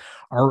issues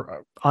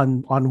are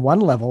on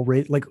one level,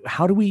 right? Like,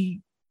 how do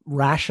we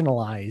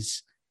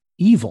rationalize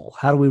evil?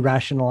 How do we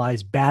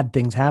rationalize bad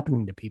things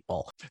happening to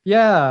people?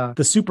 Yeah.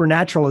 The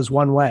supernatural is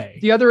one way.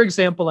 The other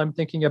example I'm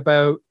thinking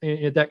about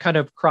that kind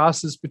of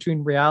crosses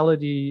between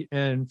reality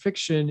and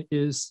fiction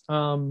is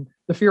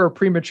the fear of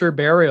premature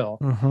burial,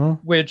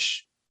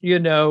 which,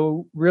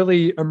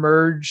 really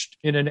emerged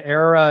in an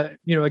era,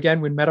 again,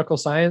 when medical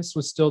science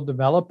was still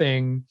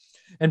developing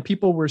and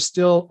people were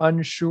still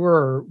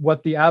unsure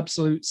what the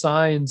absolute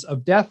signs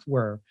of death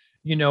were.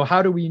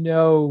 How do we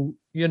know,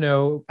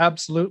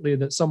 absolutely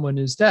that someone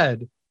is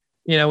dead?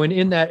 And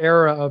in that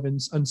era of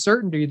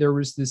uncertainty, there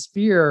was this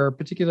fear,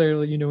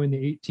 particularly, in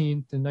the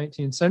 18th and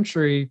 19th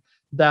century,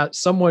 that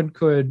someone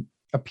could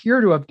appear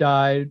to have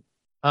died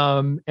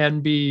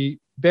and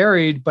be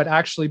buried, but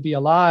actually be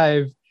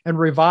alive and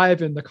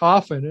revive in the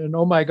coffin. And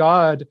oh my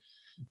God,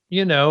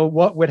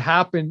 what would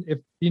happen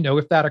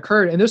if that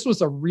occurred? And this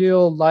was a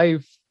real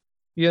life,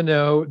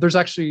 there's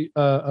actually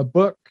a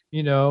book,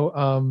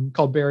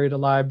 called Buried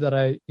Alive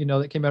that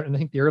that came out in, I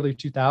think, the early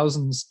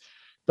 2000s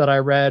that I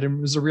read, and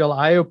it was a real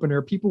eye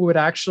opener. People would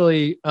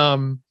actually,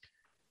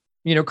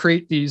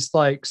 create these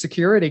like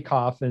security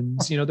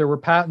coffins. There were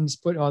patents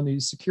put on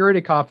these security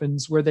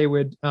coffins where they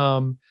would,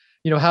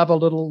 have a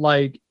little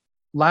like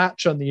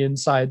latch on the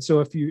inside.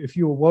 So if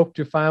you awoke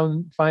to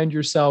find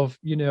yourself,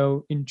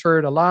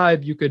 interred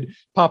alive, you could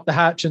pop the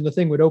hatch and the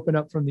thing would open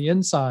up from the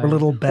inside. Or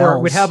little bells. Or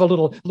it would have a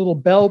little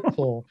bell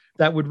pull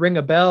that would ring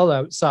a bell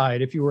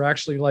outside if you were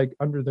actually like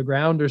under the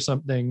ground or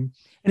something.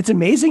 And it's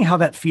amazing how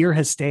that fear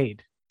has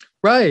stayed.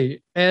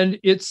 Right. And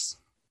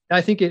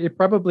I think it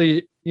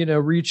probably,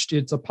 reached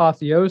its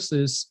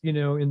apotheosis,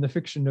 in the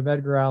fiction of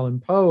Edgar Allan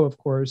Poe, of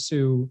course,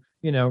 who,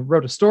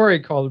 wrote a story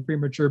called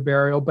Premature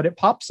Burial, but it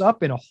pops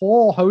up in a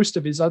whole host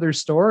of his other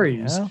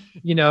stories.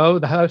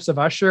 The House of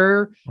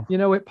Usher,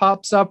 it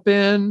pops up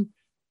in,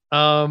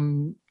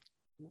 and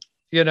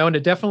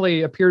it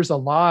definitely appears a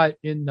lot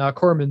in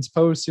Corman's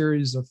Poe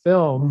series of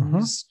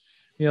films.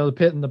 The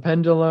Pit and the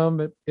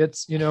Pendulum,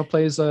 it's,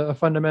 plays a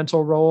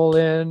fundamental role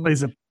in.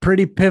 Plays a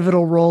pretty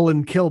pivotal role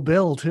in Kill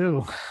Bill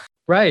too.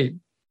 Right.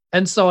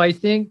 And so I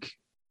think,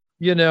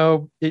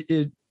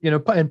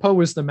 and Poe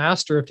was the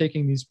master of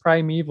taking these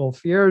primeval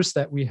fears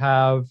that we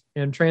have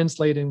and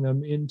translating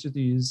them into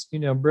these,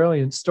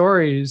 brilliant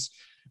stories.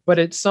 But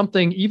it's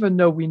something, even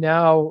though we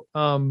now,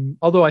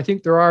 although I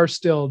think there are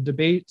still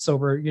debates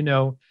over,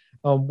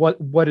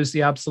 what is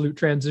the absolute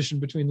transition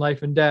between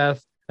life and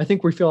death, I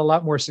think we feel a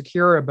lot more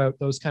secure about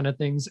those kind of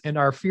things. And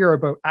our fear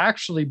about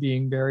actually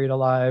being buried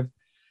alive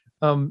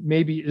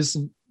maybe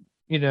isn't,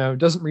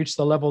 doesn't reach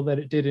the level that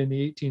it did in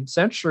the 18th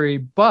century.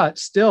 But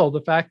still,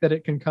 the fact that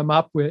it can come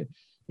up with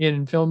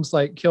in films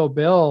like Kill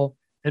Bill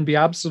and be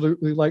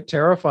absolutely like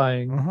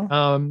terrifying.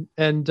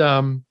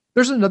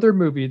 There's another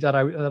movie that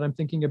I'm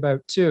thinking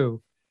about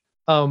too,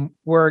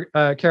 where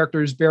a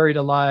character is buried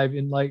alive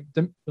in I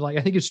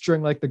think it's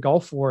during like the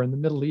Gulf War in the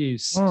Middle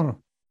East.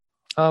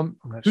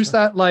 Who's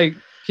that like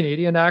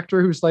Canadian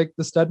actor who's like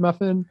the stud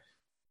muffin?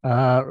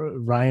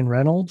 Ryan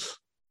Reynolds.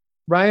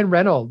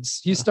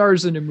 He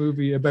stars in a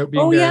movie about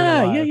being buried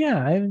alive.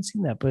 Yeah. I haven't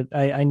seen that, but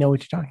I know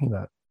what you're talking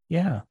about.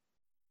 Yeah.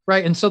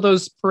 Right. And so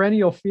those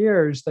perennial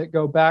fears that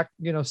go back,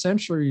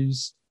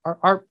 centuries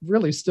are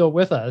really still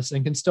with us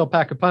and can still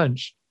pack a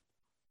punch.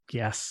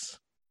 Yes.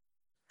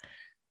 Do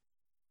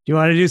you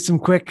want to do some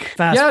quick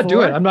fast forward?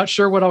 Do it. I'm not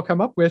sure what I'll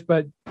come up with,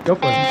 but go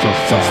for it.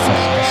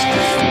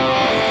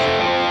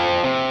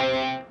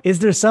 Is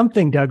there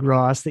something, Doug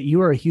Ross, that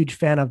you are a huge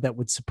fan of that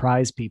would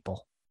surprise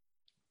people?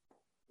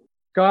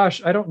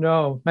 Gosh, I don't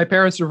know. My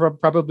parents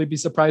would probably be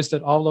surprised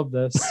at all of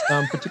this,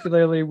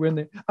 particularly when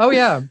they... Oh,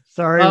 yeah.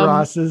 Sorry,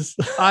 Rosses.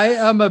 I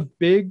am a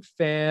big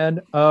fan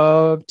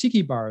of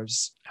tiki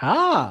bars.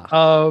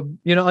 I'm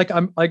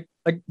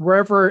like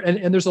wherever,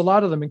 and there's a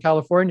lot of them in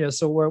California.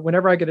 So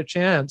whenever I get a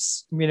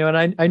chance,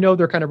 and I know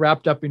they're kind of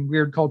wrapped up in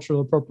weird cultural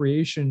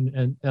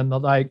appropriation and the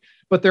like,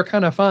 but they're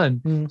kind of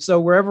fun. So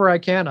wherever I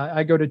can,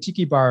 I go to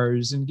tiki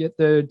bars and get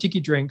the tiki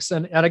drinks.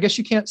 And I guess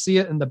you can't see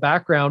it in the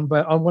background,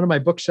 but on one of my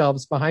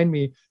bookshelves behind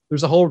me,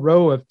 there's a whole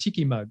row of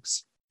tiki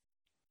mugs.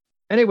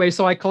 Anyway,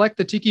 so I collect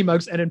the tiki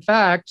mugs. And in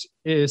fact,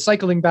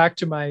 cycling back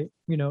to my,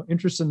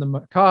 interest in the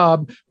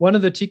macabre, one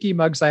of the tiki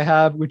mugs I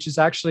have, which is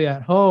actually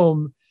at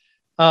home,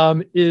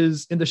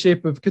 is in the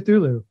shape of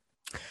Cthulhu.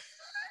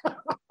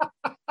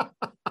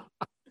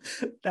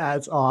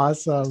 That's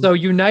awesome. So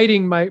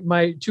uniting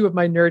my two of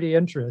my nerdy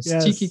interests,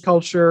 yes. Tiki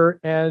culture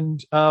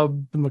and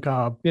the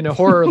macabre,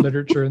 horror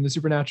literature and the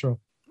supernatural.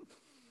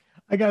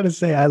 I gotta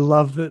say, I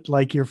love that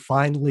like you're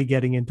finally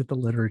getting into the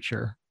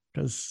literature,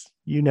 because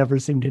you never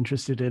seemed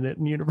interested in it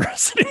in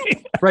university.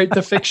 Right,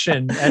 the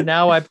fiction. And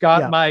now I've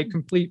got my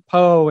complete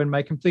Poe and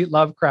my complete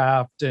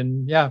Lovecraft.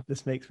 And yeah.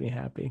 This makes me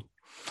happy.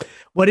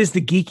 What is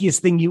the geekiest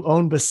thing you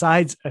own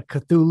besides a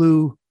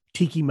Cthulhu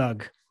tiki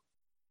mug?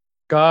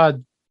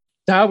 God,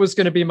 that was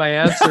going to be my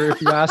answer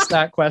if you asked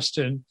that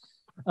question.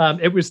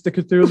 It was the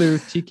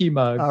Cthulhu tiki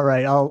mug. All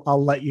right,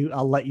 I'll let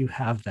you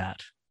have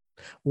that.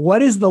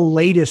 What is the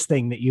latest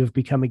thing that you've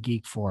become a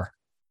geek for?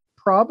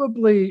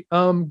 Probably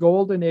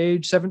golden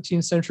age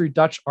 17th century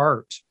Dutch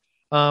art.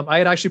 I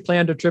had actually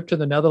planned a trip to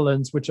the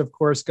Netherlands, which of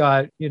course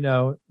got,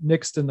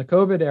 nixed in the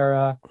COVID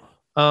era.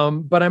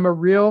 But I'm a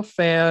real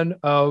fan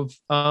of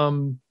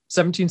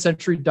 17th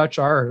century Dutch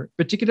art,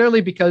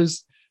 particularly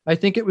because I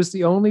think it was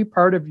the only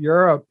part of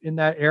Europe in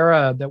that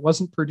era that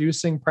wasn't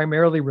producing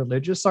primarily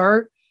religious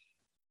art,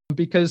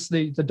 because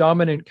the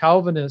dominant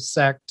Calvinist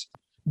sect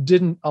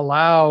didn't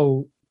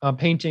allow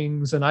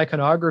paintings and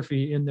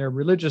iconography in their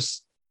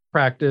religious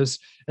practice.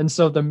 And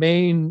so the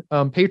main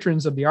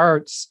patrons of the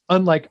arts,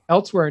 unlike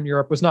elsewhere in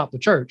Europe, was not the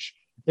church.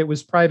 It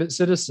was private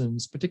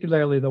citizens,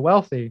 particularly the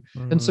wealthy.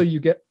 Mm. And so you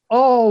get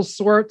all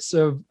sorts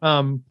of,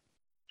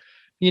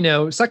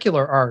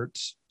 secular art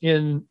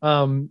in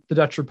the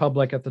Dutch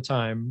Republic at the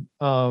time,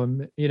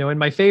 and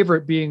my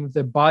favorite being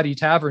the bawdy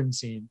tavern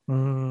scene.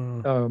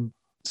 Mm.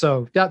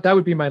 So that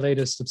would be my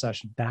latest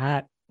obsession.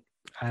 I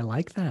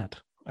like that.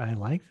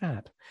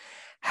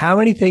 How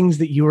many things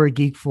that you were a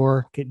geek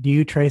for do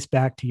you trace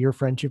back to your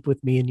friendship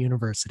with me in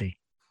university?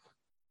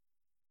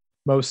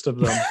 Most of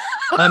them.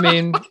 I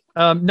mean,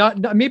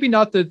 maybe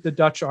not the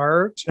Dutch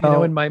art,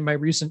 in my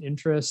recent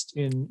interest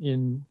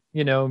in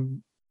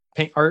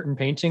art and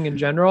painting in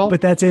general.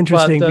 But that's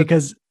interesting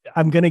because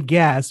I'm going to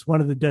guess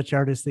one of the Dutch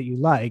artists that you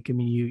like. I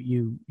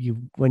mean,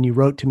 you when you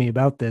wrote to me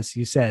about this,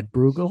 you said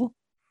Bruegel.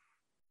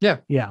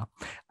 Yeah.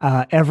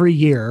 Every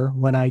year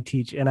when I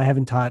teach, and I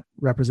haven't taught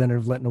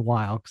Representative Lit in a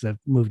while because I've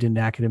moved into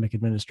academic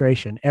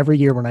administration. Every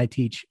year when I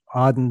teach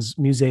Auden's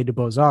Musée des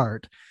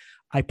Beaux-Arts,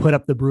 I put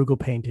up the Bruegel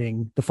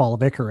painting, The Fall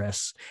of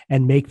Icarus,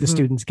 and make the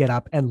students get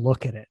up and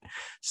look at it.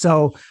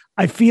 So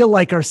I feel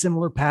like our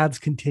similar paths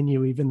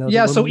continue, even though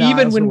so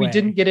even when we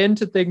didn't get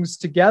into things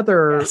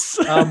together, yes.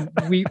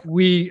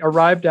 we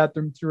arrived at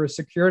them through a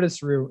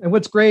circuitous route. And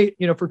what's great,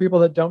 for people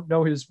that don't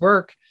know his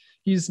work,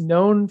 he's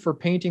known for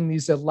painting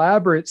these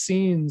elaborate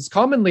scenes,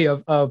 commonly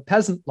of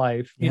peasant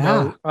life,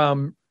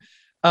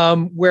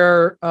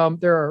 where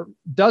there are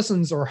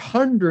dozens or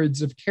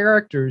hundreds of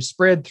characters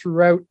spread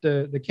throughout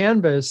the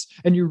canvas.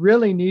 And you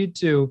really need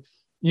to,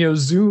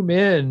 zoom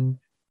in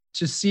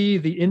to see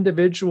the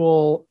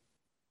individual,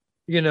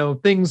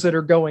 things that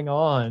are going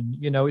on.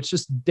 It's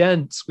just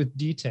dense with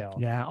detail.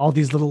 Yeah. All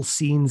these little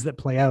scenes that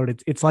play out.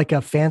 It's like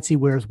a fancy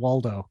Where's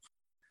Waldo.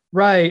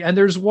 Right. And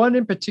there's one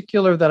in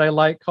particular that I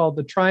like called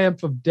The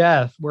Triumph of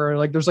Death,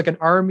 where there's an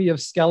army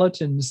of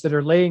skeletons that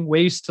are laying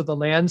waste to the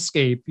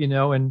landscape,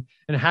 and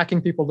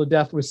hacking people to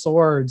death with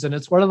swords. And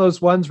it's one of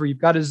those ones where you've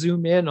got to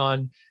zoom in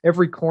on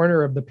every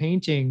corner of the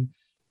painting,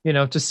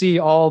 to see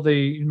all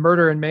the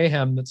murder and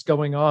mayhem that's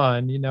going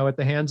on, at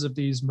the hands of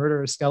these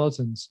murderous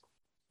skeletons.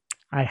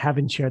 I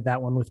haven't shared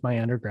that one with my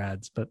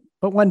undergrads, but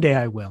one day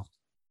I will.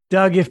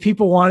 Doug, if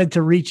people wanted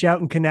to reach out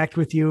and connect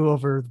with you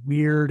over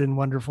weird and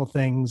wonderful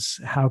things,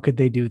 how could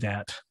they do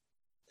that?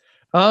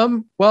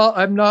 Well,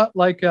 I'm not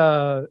like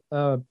a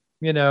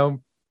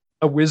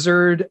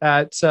wizard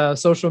at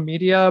social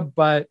media,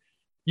 but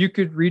you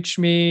could reach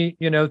me,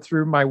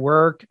 through my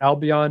work,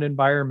 Albion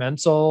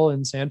Environmental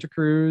in Santa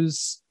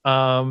Cruz.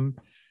 Or,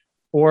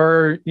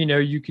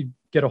 you could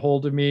get a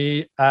hold of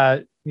me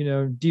at,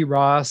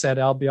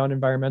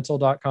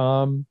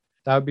 dross@albionenvironmental.com.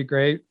 That would be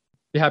great.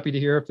 Be happy to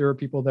hear if there are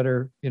people that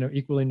are,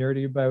 equally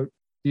nerdy about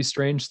these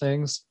strange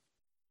things.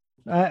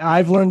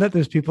 I've learned that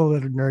there's people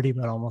that are nerdy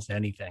about almost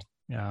anything.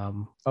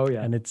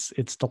 And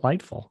it's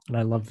delightful. And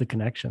I love the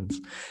connections.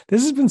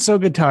 This has been so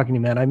good talking to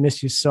you, man. I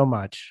miss you so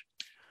much.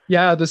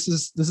 Yeah, this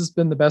has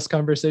been the best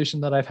conversation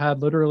that I've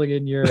had literally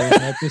in years. And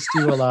I've missed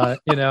you a lot.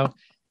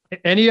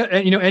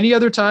 Any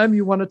other time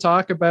you want to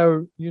talk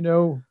about,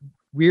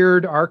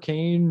 weird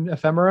arcane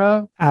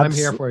ephemera, I'm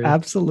here for you.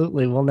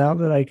 Absolutely. Well, now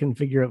that I can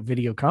figure out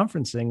video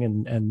conferencing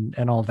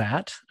and all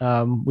that,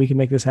 we can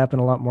make this happen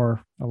a lot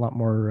more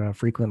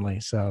frequently.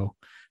 So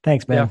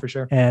thanks, man. Yeah, for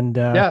sure. And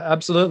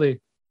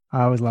absolutely.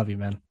 I always love you,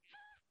 man.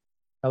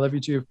 I love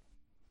you too.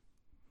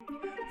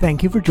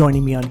 Thank you for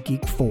joining me on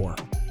Geek 4.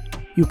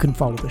 You can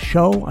follow the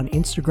show on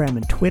Instagram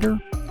and Twitter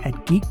at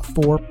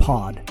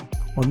Geek4Pod,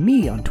 or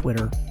me on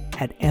Twitter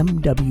at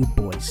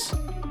MWBoyce.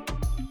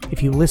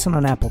 If you listen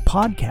on Apple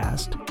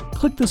Podcast,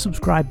 click the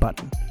subscribe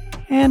button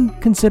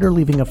and consider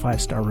leaving a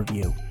 5-star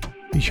review.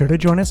 Be sure to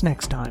join us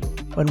next time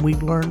when we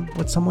learn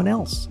what someone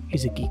else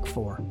is a geek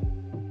for.